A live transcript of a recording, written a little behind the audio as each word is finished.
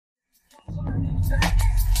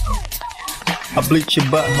I bleach your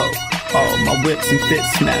butthole. All my whips and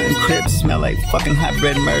fits smelling cribs smell like fucking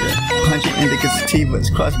hybrid murder. Pungent indica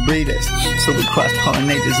sativas, crossbreeders. So we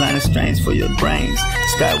cross-pollinate designer strains for your brains.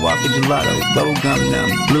 Skywalker gelato, bubblegum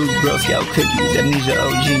numb, blue Girl Scout cookies, amnesia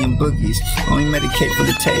OG and boogies. Only medicate for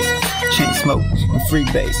the taste. Chain smoke and free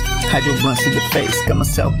bass. Hydro blunts to the face. Got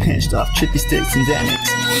myself pinched off trippy sticks and Xanax.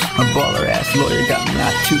 A baller ass lawyer got me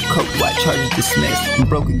knocked 2 coke white charges dismissed. And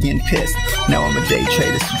broke again pissed. Now I'm a day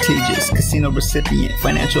trader, strategist, casino recipient,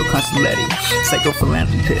 financial consultant.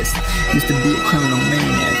 Psychophilanthropist. Used to be a criminal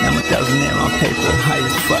millionaire, now I'm a thousandaire on paper. High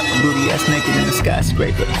as fuck, booty ass naked in a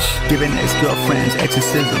skyscraper. Giving ex-girlfriends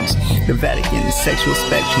exorcisms. The Vatican is sexual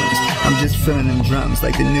spectrums. I'm just filling them drums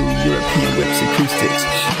like the new European whips acoustics.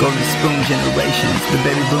 Golden spoon generations, the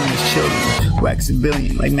baby boomers children. Wax a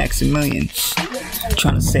billion like Maximilian.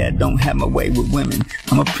 Trying to say I don't have my way with women.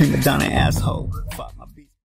 I'm a prima donna asshole. Fuck.